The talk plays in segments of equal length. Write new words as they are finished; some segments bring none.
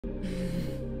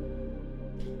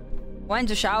Went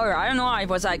to shower. I don't know. I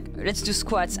was like, let's do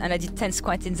squats, and I did 10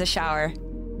 squats in the shower.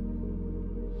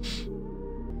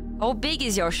 How big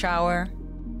is your shower?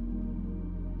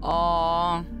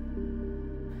 Oh,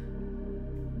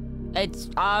 it's,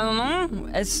 I don't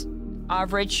know. It's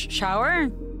average shower.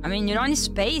 I mean, you don't need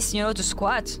space, you know, to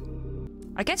squat.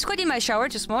 I can squat in my shower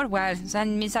too small. Well, that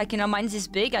means like, you know, mine's this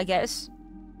big, I guess.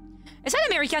 It's not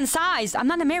American size. I'm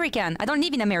not American. I don't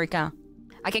live in America.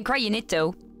 I can cry in it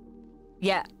though.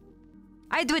 Yeah.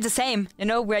 I do it the same, you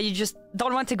know, where you just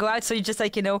don't want to go out, so you just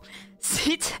like, you know,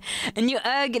 sit and you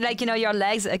hug like, you know, your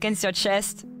legs against your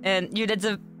chest, and you let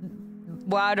the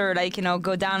water like, you know,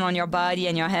 go down on your body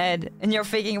and your head, and you're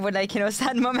thinking about like, you know,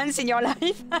 sad moments in your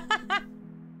life.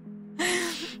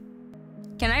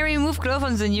 Can I remove clothes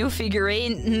on the new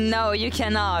figurine? No, you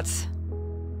cannot.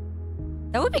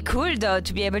 That would be cool though,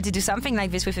 to be able to do something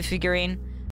like this with a figurine.